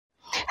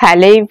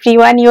Hello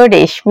everyone, your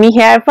Reshmi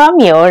here from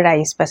your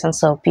Rice Person.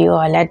 So you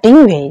all are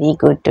doing very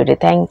good today.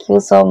 Thank you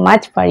so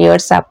much for your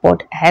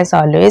support as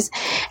always.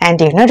 And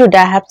today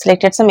I have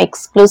selected some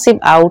exclusive,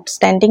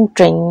 outstanding,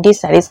 trendy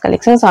sarees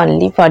collections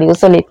only for you.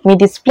 So let me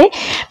display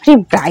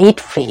very bright,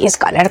 fresh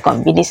color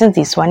combinations.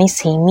 This one is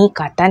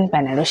semi-cotton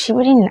Banarosi,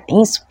 very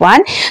nice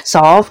one,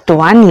 soft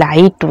one,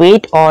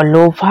 lightweight, all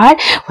over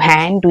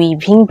hand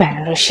weaving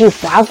Banarosi.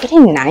 Wow,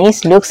 very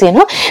nice looks.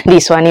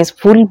 This one is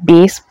full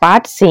base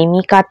part,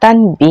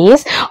 semi-cotton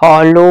base,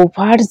 all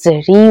over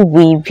zari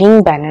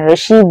weaving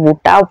Banarosi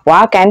buta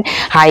work and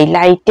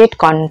highlighted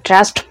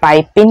contrast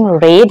piping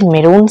red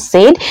maroon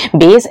shade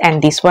base,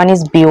 and this one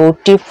is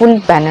beautiful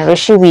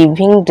Banarosi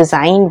weaving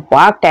design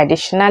work,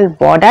 traditional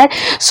border,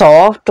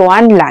 soft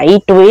one,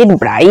 lightweight,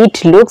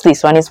 bright looks.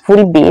 This one is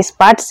full base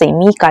part,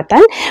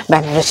 semi-cotton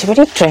Banarosi,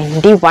 very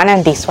trendy one,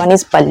 and this one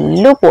is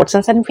pallu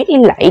portions and very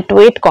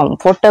lightweight,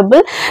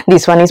 comfortable.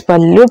 This one is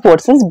pallu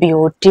portions,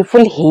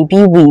 beautiful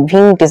heavy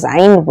weaving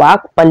design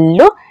work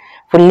pallu,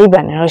 fully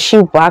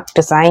Banarosi work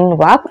design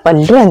work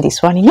pallu, and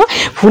this one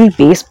full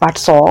base part,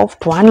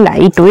 soft one,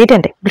 lightweight,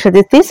 and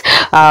this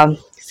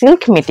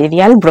silk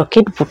material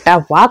brocade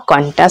buta work,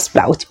 contrast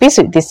blouse piece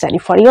with this saree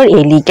for your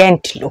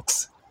elegant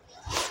looks.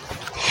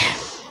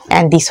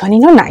 And this one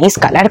nice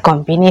color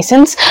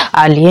combinations,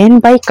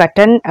 linen by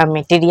cotton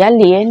material,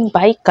 linen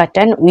by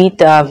cotton with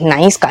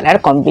nice color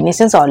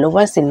combinations, all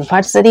over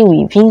silver zari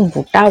weaving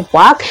buta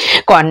work,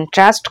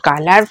 contrast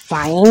color,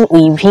 fine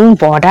weaving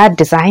border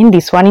design.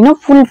 This one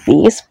full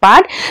base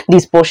part,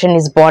 this portion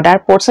is border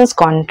portions,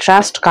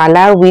 contrast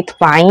color with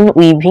fine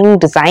weaving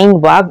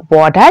design work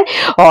border,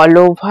 all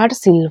over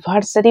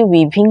silver zari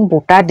weaving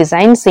buta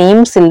design,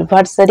 same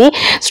silver zari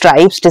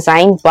stripes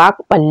design work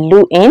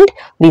pallu end.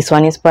 This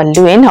one is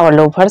pallu end, all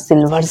over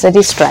silver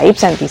zari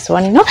stripes, and this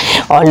one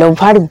all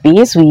over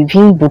base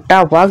weaving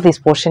buta work. This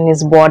portion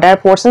is border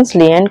portions,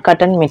 linen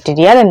cotton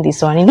material, and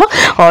this one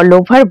all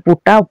over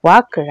buta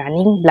work,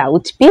 running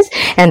blouse piece,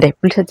 and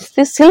this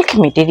is silk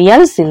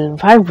material,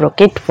 silver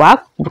brocade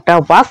work,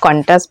 buta work,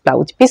 contrast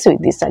blouse piece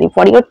with this saree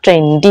for your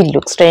trendy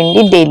looks,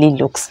 trendy daily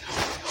looks.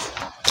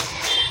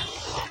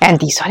 And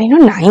this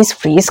one nice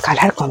fresh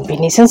color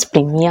combinations,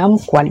 premium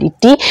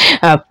quality,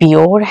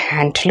 pure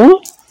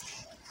handloom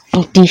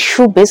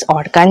tissue base,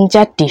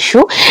 organza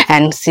tissue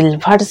and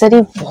silver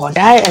zari border,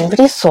 and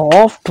very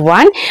soft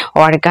one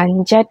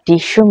organza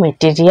tissue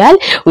material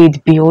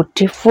with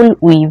beautiful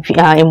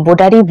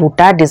embroidery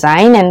buta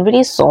design, and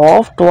very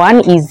soft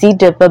one, easy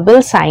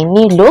droppable,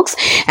 shiny looks.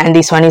 And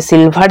this one is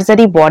silver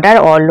zari border,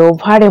 all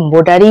over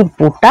embroidery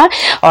buta,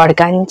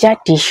 organza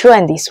tissue,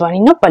 and this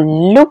one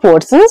pallu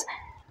portions,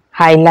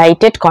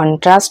 highlighted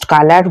contrast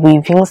color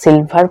weaving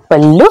silver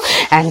pallu,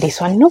 and this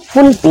one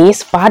full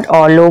base part,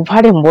 all over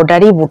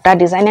embroidery buta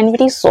design, and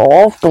very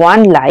soft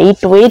one,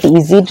 lightweight,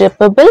 easy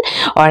droppable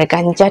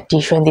organza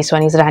tissue, and this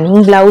one is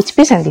running blouse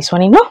piece, and this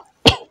one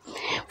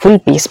full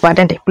base part,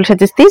 and this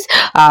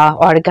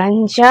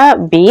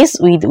organza base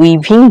with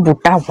weaving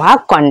buta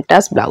work,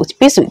 contrast blouse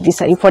piece with this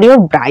saree for your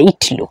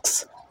bright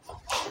looks.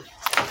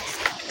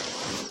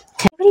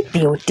 Very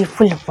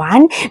beautiful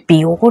one,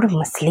 pure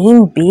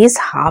muslin base,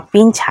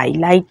 half-inch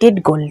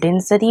highlighted golden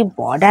zari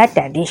border,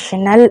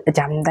 traditional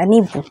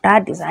jamdani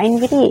buta design,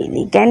 very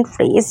elegant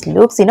fresh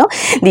looks.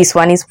 This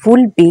one is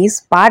full base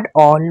part,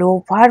 all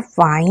over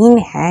fine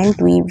hand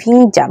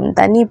weaving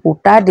jamdani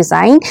buta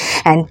design,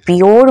 and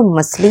pure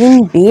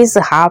muslin base,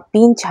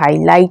 half-inch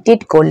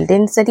highlighted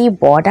golden zari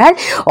border,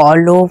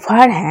 all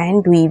over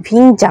hand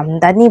weaving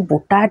jamdani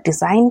buta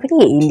design,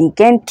 very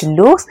elegant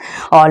looks,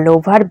 all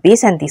over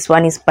base. And this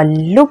one is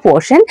pallu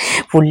portion,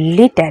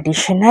 fully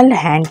traditional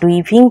hand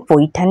weaving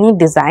poitani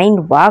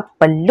design work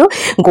pallu,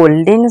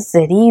 golden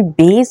zari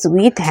base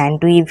with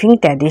hand weaving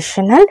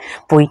traditional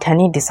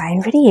poitani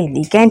design, very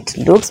elegant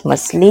looks,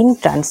 muslin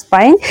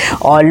transparent,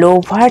 all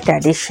over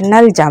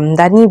traditional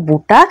jamdani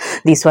buta.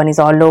 This one is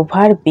all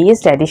over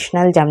base,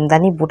 traditional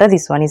jamdani buta.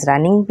 This one is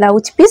running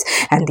blouse piece,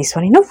 and this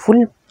one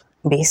full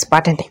base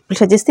part, and I will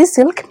suggest this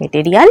silk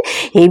material,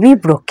 heavy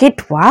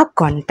brocade work,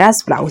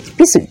 contrast blouse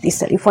piece with this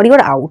saree for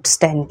your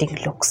outstanding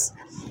looks.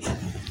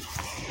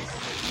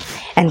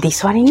 And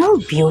this one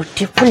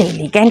beautiful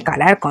elegant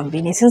color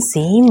combination,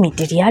 same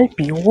material,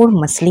 pure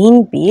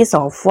muslin base,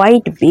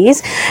 off-white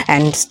base,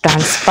 and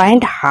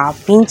transparent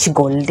half-inch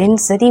golden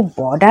zari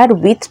border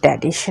with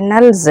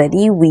traditional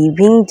zari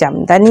weaving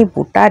jamdani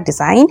buta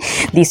design.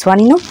 This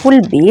one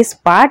full base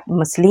part,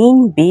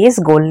 muslin base,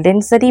 golden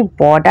zari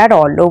border,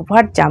 all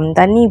over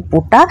jamdani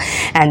buta,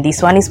 and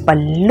this one is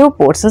pallu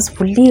portions,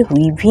 fully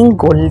weaving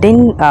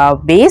golden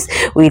base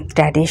with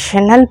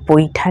traditional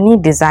poitani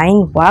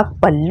design work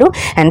pallu,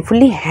 and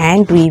fully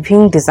hand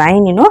weaving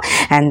design,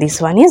 and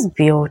this one is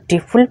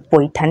beautiful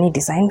poitani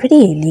design,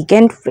 very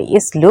elegant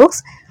fresh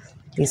looks.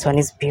 This one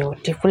is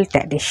beautiful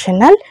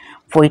traditional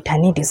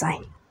poitani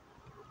design,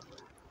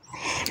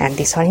 and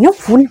this one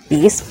full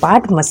base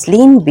part,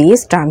 muslin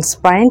base,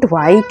 transparent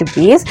white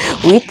base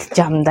with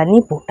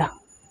jamdani buta,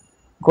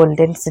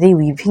 golden zari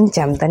weaving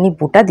jamdani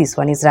buta. This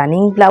one is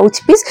running blouse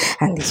piece,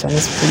 and this one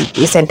is full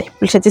piece, and I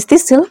will suggest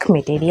this silk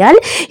material,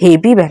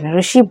 heavy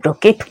Banarasi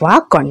brocade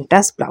work,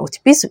 contrast blouse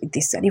piece with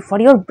this saree for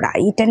your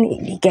bright and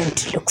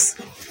elegant looks.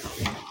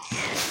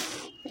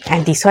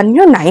 And this one,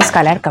 nice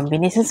color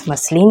combinations,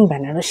 muslin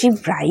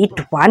Banarasi,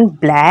 bright one,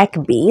 black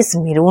base,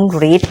 maroon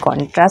red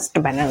contrast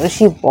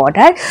Banarasi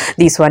border.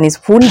 This one is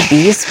full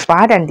base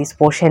part, and this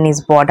portion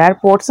is border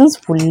portions,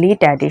 fully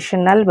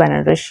traditional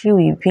Banarasi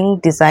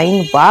weaving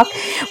design work,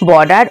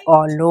 border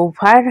all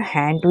over,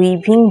 hand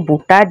weaving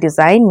buta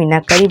design,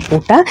 minakari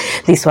buta.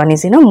 This one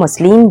is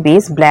muslin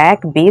base,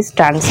 black base,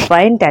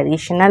 transparent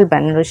traditional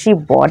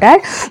Banarasi border.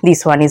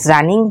 This one is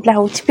running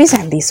blouse piece,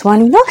 and this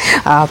one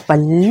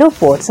pallu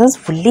portions,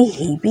 fully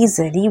heavy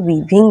zari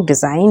weaving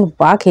design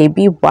work,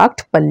 heavy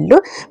worked pallu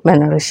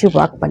Banarasi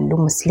work, pallu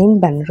muslin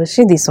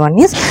Banarasi. This one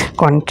is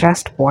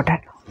contrast border,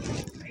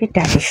 very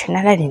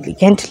traditional and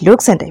elegant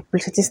looks, and I will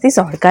suggest this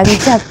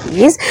organza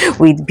piece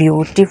with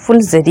beautiful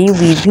zari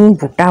weaving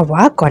buta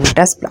work,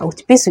 contrast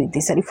blouse piece with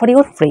this saree for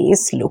your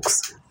fresh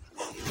looks.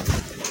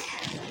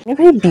 A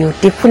very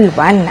beautiful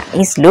one,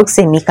 nice look,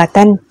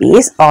 semi-cotton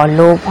base, all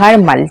over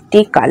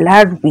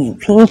multicolored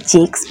weaving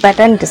checks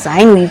pattern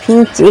design,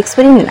 weaving checks,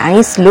 very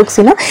nice looks,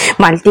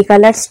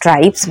 multicolored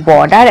stripes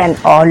border, and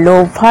all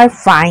over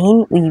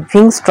fine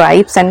weaving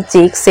stripes and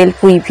checks,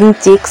 self weaving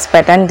checks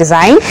pattern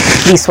design.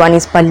 This one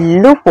is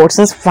pallu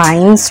portions,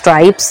 fine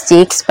stripes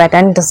checks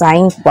pattern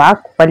design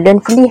work,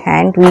 fully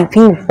hand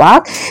weaving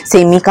work,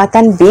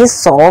 semi-cotton base,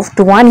 soft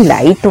one,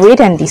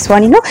 lightweight, and this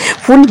one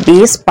full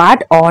base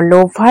part, all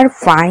over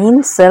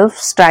fine self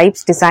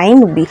stripes design,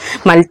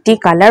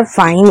 multicolor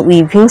fine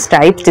weaving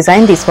stripes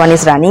design. This one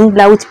is running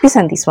blouse piece,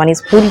 and this one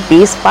is full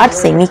base part,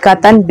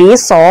 semi-cotton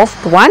base,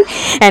 soft one,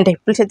 and I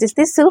will suggest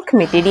this silk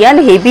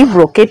material, heavy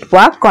brocade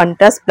work,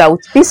 contrast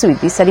blouse piece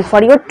with this saree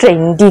for your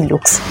trendy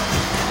looks.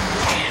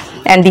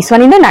 And this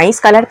one nice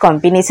color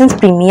combinations,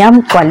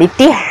 premium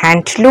quality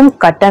handloom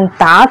cotton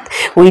taat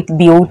with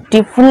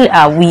beautiful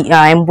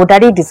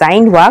embroidery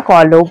design work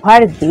all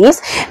over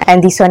this,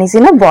 and this one is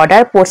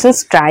border portion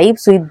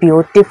stripes with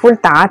beautiful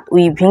taat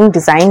weaving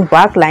design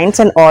work lines,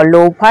 and all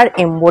over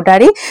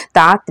embroidery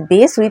taat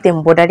base with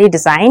embroidery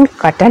design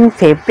cotton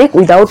fabric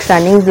without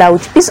running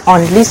blouse piece,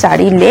 only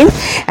saree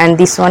length, and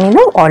this one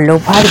all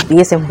over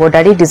base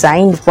embroidery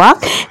design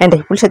work, and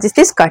I will suggest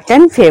this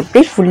cotton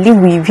fabric, fully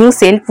weaving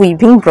self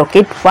weaving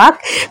brocade work,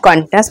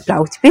 contrast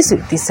blouse piece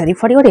with this saree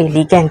for your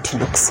elegant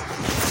looks.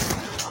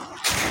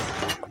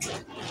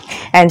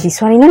 And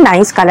this one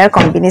nice color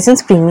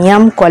combinations,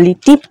 premium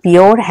quality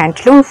pure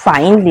handloom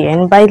fine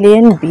layer by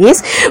layer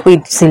base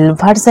with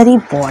silver zari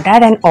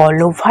border and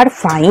all over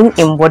fine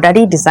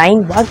embroidery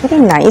design work,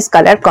 very nice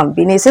color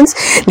combinations.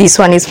 This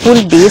one is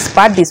full base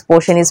part, this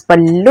portion is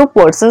pallu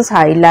portions,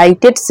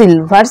 highlighted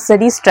silver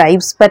zari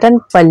stripes pattern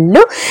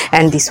pallu,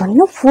 and this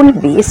one full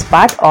base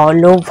part,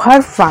 all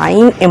over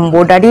fine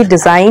embroidery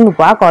design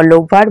work, all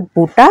over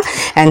buta,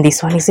 and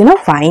this one is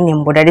fine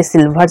embroidery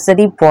silver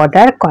zari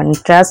border,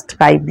 contrast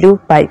sky blue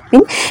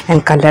piping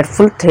and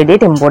colorful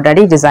threaded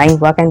embroidery design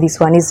work, and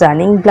this one is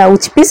running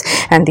blouse piece,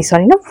 and this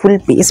one full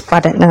base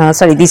part,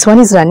 this one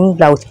is running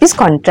blouse piece,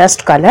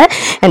 contrast color,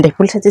 and I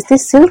will suggest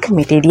this silk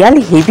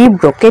material, heavy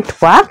brocade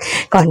work,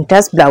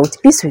 contrast blouse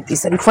piece with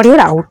this for your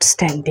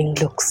outstanding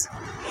looks.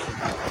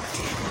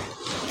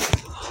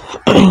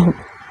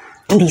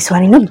 This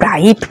one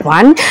bright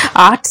one,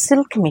 art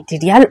silk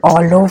material,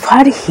 all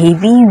over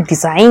heavy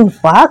design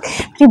work,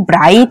 very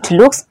bright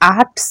looks,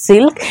 art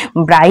silk,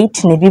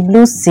 bright navy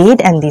blue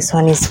shade, and this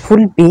one is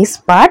full base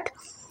part,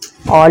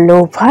 all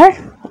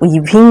over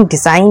weaving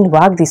design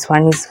work. This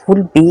one is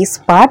full base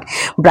part,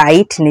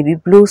 bright navy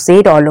blue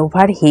shade, all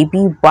over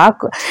heavy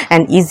work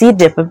and easy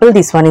drapable.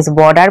 This one is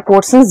border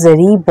portion,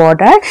 zari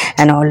border,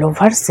 and all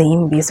over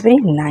same base, very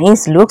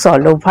nice looks,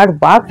 all over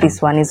work.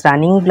 This one is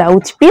running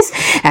blouse piece,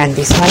 and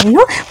this one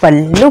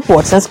pallu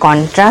portions,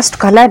 contrast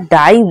color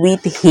dye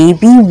with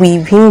heavy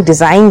weaving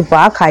design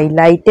work,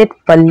 highlighted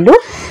pallu.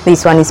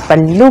 This one is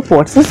pallu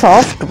portion,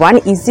 soft one,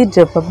 easy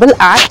drapable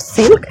art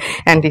silk,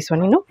 and this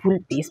one full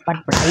base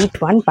part,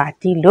 bright one,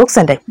 party looks,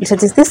 and I will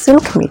suggest this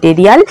silk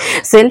material,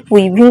 self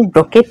weaving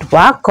brocade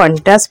work,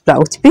 contrast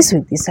blouse piece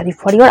with this saree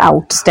for your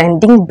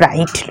outstanding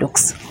bright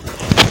looks.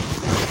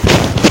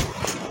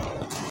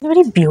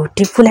 Very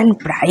beautiful and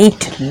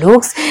bright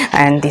looks,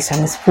 and this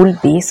one is full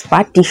base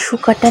part, tissue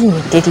cotton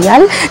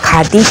material,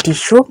 khadi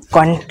tissue,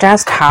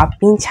 contrast half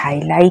inch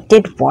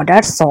highlighted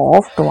border,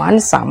 soft one,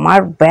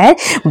 summer wear,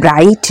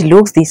 bright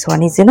looks. This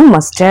one is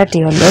mustard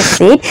yellow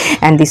shade,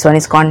 and this one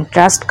is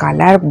contrast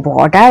color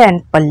border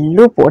and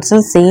pallu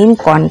portion, same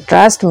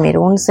contrast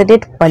maroon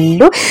shaded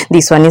pallu.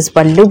 This one is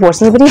pallu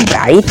portion, very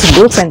bright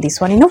looks, and this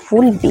one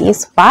full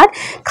base part,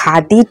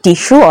 khadi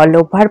tissue, all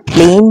over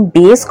plain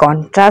base,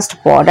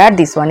 contrast border.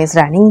 This one is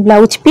running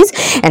blouse piece,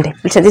 and I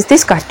will suggest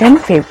this cotton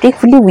fabric,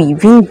 fully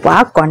weaving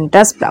work,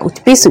 contrast blouse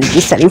piece with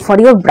this saree for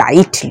your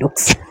bright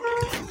looks.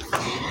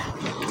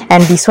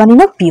 And this one,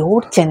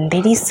 pure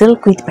Chanderi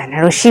silk with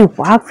Banarasi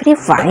work, very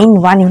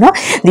fine one,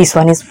 this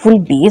one is full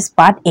base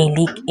part,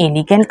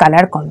 elegant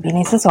color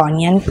combinations,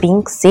 onion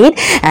pink shade.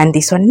 And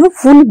this one,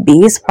 full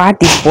base part,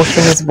 this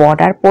portion is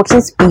border portion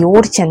is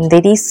pure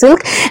Chanderi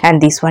silk.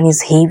 And this one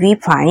is heavy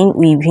fine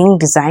weaving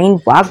design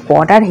work,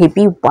 border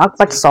heavy work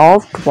but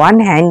soft one,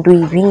 hand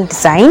weaving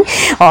design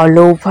all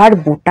over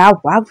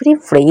buta work, very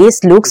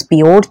fresh looks,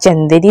 pure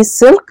Chanderi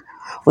silk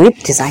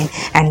with design.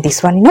 And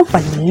this one,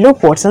 pallu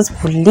portions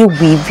fully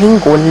weaving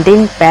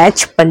golden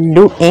patch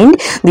pallu end.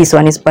 This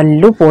one is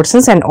pallu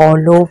portions and all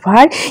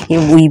over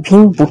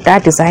weaving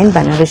buta design,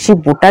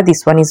 Banarasi buta.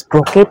 This one is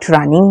brocade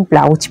running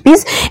blouse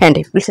piece, and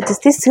I will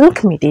suggest this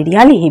silk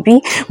material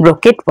heavy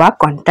brocade work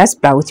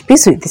contrast blouse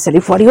piece with this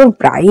for your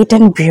bright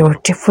and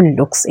beautiful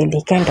looks,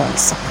 elegant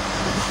also.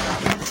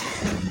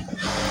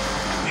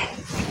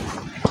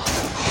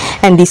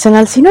 And this one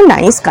also,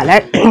 nice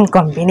color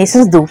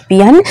combinations,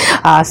 Dupian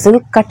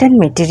silk cotton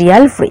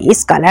material,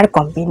 fresh color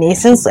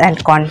combinations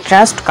and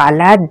contrast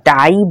color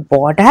dye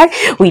border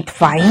with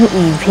fine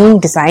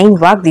weaving design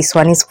work. This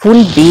one is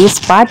full base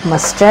part,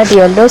 mustard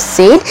yellow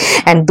shade,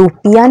 and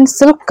Dupian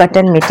silk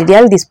cotton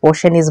material. This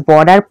portion is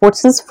border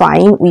portions,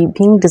 fine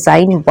weaving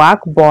design work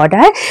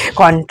border,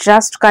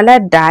 contrast color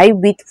dye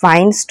with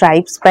fine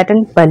stripes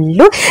pattern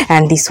pallu.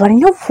 And this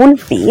one, full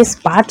base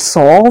part,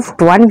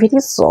 soft one, very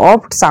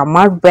soft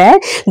summer wear,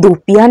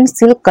 Dupian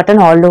silk cotton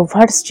all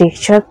over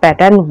structure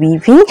pattern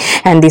weaving.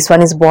 And this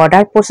one is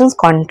border portions,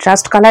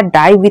 contrast color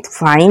dye with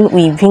fine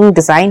weaving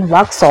design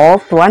work,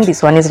 soft one.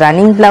 This one is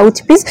running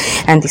blouse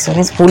piece, and this one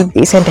is full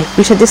base. And I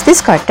will suggest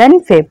this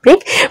cotton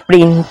fabric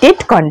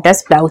printed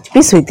contrast blouse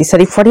piece with this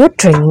for your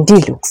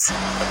trendy looks.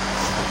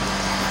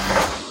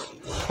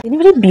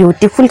 Very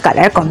beautiful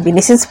color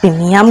combinations,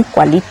 premium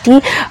quality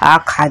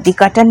khadi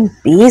cotton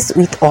base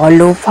with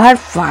all over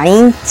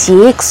fine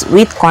checks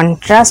with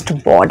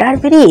contrast border,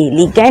 very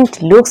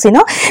elegant looks.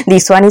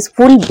 This one is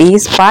full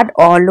base part,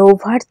 all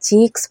over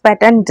checks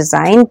pattern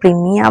design,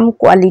 premium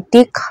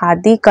quality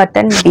khadi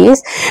cotton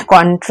base,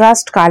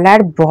 contrast color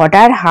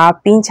border, half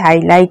inch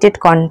highlighted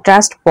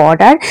contrast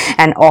border,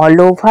 and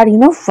all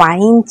over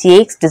fine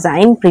checks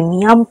design,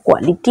 premium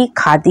quality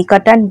khadi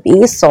cotton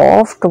base,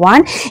 soft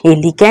one,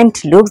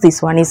 elegant look.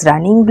 This one is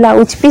running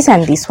blouse piece,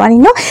 and this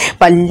one,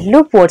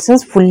 pallu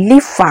portions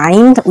fully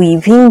fine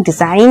weaving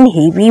design,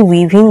 heavy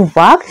weaving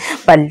work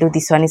pallu.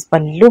 This one is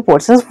pallu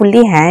portions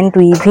fully hand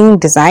weaving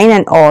design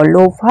and all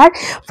over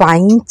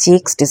fine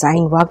checks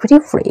design work,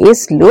 very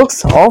fresh look,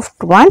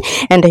 soft one.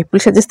 And I will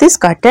suggest this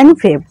cotton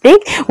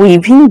fabric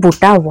weaving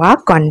buta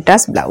work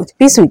contrast blouse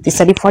piece with this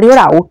for your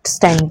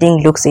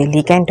outstanding looks,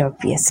 elegant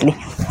obviously.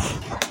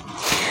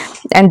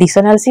 And this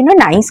one also,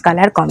 nice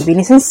color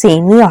combination,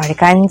 semi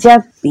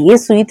organza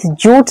base with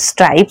jute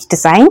stripes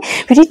design,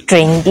 very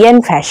trendy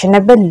and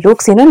fashionable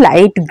looks,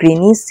 light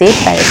greeny shade,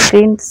 parrot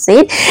green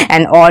shade,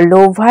 and all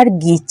over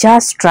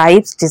gicha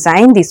stripes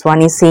design. This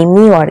one is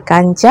semi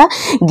organza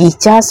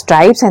gicha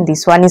stripes, and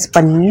this one is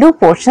pallu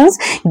portions,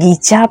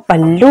 gicha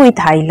pallu with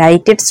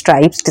highlighted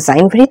stripes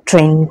design, very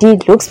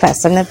trendy looks,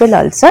 fashionable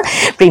also,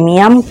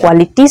 premium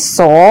quality,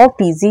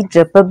 soft, easy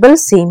drapable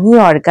semi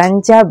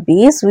organza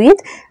base with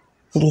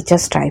gicha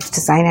stripes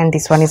design. And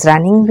this one is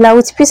running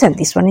blouse piece, and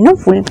this one,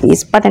 full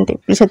base part. And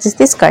I suggest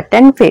this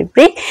cotton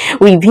fabric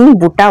weaving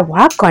buta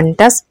work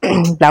contrast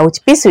blouse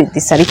piece with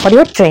this for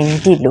your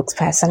trendy looks,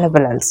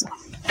 fashionable also.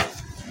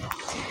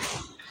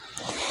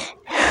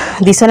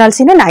 This one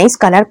also, nice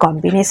color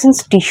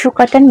combinations, tissue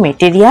cotton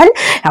material,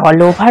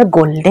 all over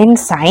golden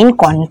sign,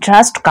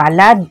 contrast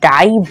color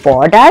dye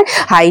border,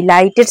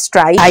 highlighted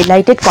stripe,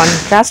 highlighted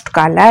contrast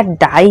color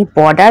dye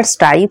border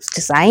stripes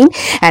design,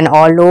 and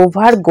all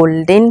over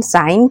golden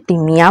sign,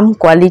 premium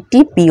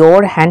quality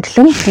pure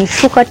handloom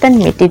tissue cotton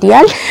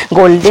material,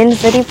 golden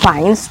very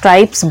fine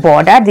stripes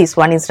border. This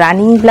one is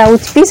running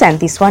blouse piece, and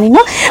this one,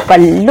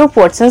 pallu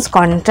portions,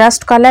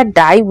 contrast color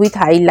dye with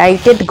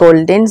highlighted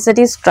golden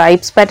very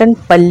stripes pattern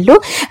pallu.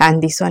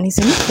 And this one is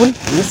in full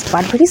base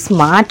part, very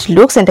smart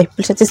looks. And I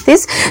will suggest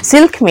this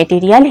silk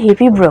material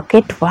heavy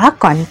brocade work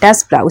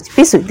contrast blouse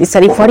piece with this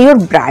for your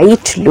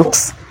bright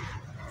looks.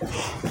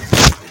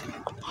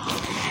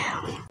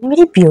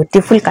 Very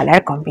beautiful color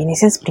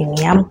combinations,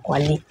 premium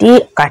quality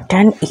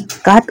cotton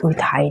ikat with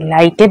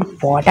highlighted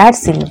border,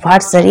 silver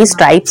zari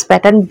stripes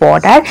pattern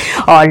border,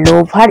 all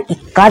over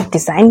ikat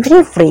design,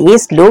 very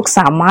fresh look,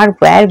 summer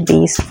wear,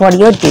 base for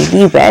your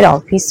daily wear,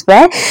 office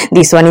wear.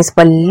 This one is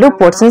pallu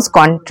portions,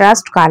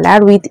 contrast color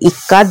with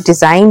ikat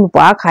design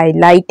work,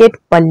 highlighted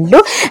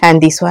pallu.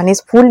 And this one is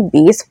full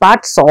base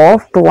part,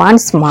 soft one,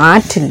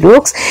 smart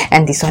looks.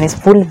 And this one is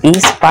full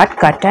base part,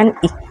 cotton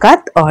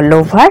ikat all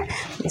over.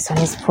 This one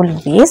is full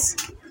base,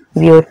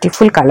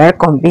 beautiful color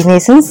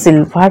combination,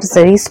 silver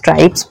zari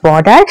stripes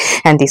border.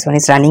 And this one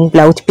is running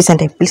blouse piece.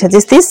 And I will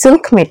suggest this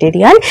silk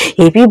material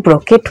heavy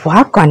brocade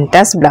work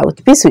contrast blouse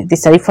piece with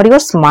this for your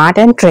smart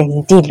and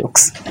trendy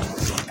looks.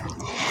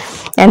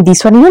 And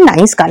this one,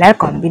 nice color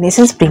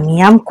combinations,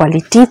 premium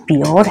quality,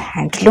 pure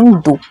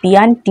handloom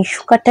Dupian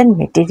tissue cotton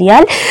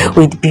material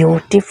with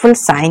beautiful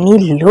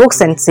shiny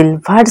looks and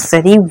silver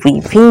zari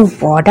weaving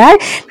border.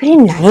 Very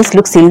nice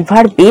look,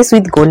 silver base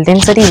with golden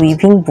zari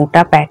weaving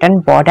buta pattern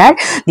border.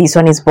 This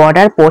one is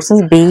border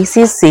portions, base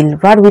is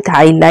silver with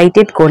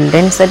highlighted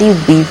golden zari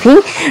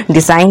weaving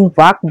design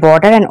work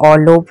border, and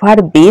all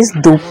over base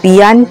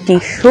Dupian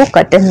tissue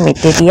cotton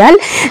material.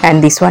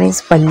 And this one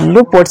is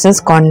pallu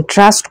portions,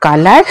 contrast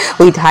color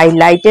with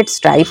highlighted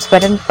stripes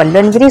pattern pallu,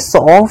 and very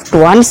soft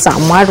one,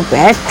 summer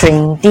wear,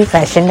 trendy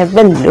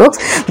fashionable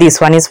looks. This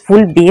one is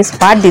full base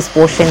part, this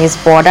portion is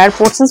border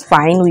portions,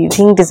 fine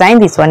weaving design.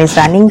 This one is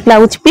running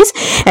blouse piece,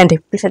 and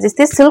suggest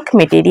this silk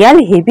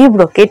material, heavy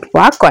brocade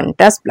work,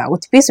 contrast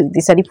blouse piece with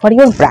this saree for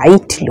your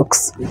bright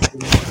looks.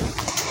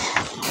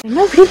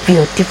 Very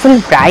beautiful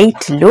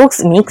bright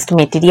looks, mixed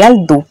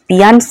material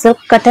Dupian silk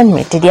cotton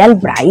material,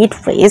 bright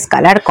face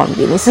color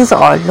combinations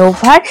all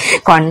over,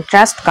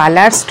 contrast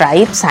color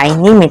stripe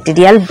shiny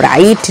material,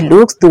 bright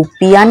looks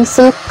Dupian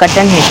silk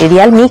cotton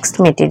material, mixed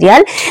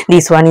material.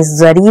 This one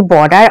is zari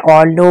border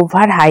all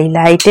over,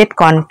 highlighted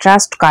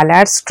contrast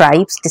color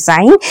stripes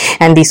design,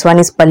 and this one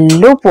is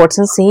pallu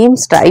portion, same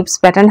stripes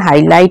pattern,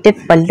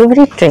 highlighted pallu,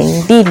 very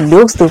trendy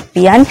looks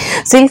Dupian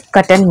silk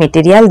cotton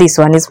material. This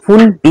one is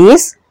full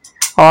base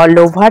all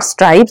over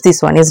stripes.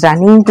 This one is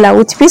running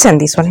blouse piece, and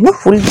this one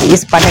full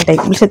base pattern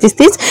type. Such is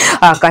this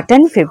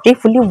cotton fabric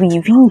fully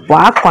weaving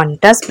work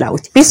contrast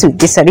blouse piece with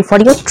this saree for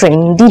your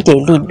trendy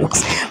daily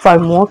looks. For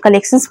more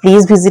collections,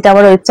 please visit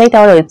our website.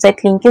 Our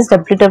website link is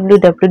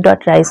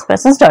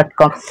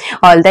www.ricepassions.com.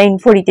 All the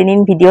info written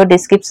in video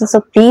description, so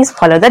please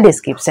follow the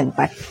description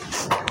part.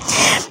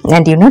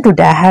 And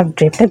today I have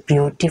draped a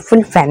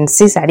beautiful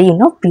fancy saree,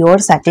 pure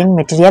satin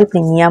material,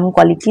 premium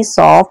quality,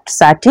 soft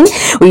satin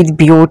with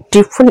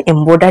beautiful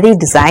embroidery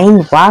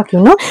design work,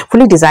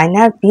 fully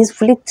designer piece,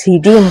 fully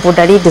 3D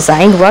embroidery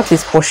design work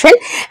this portion.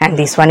 And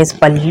this one is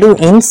pallu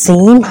in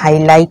same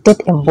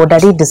highlighted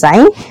embroidery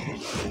design,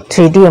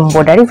 3D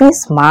embroidery, very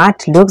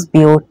smart looks,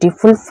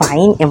 beautiful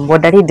fine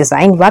embroidery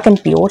design work, and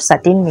pure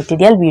satin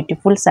material,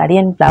 beautiful saree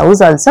and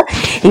blouse also.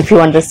 If you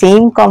want the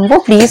same combo,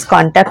 please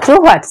contact through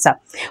WhatsApp.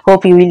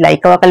 Hope you will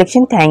like our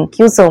collection. Thank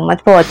you so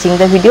much for watching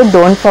the video.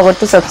 Don't forget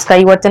to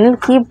subscribe our channel.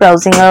 Keep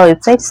browsing our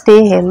website.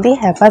 Stay healthy.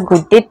 Have a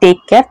good day.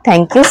 Take care.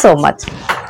 Thank you so much.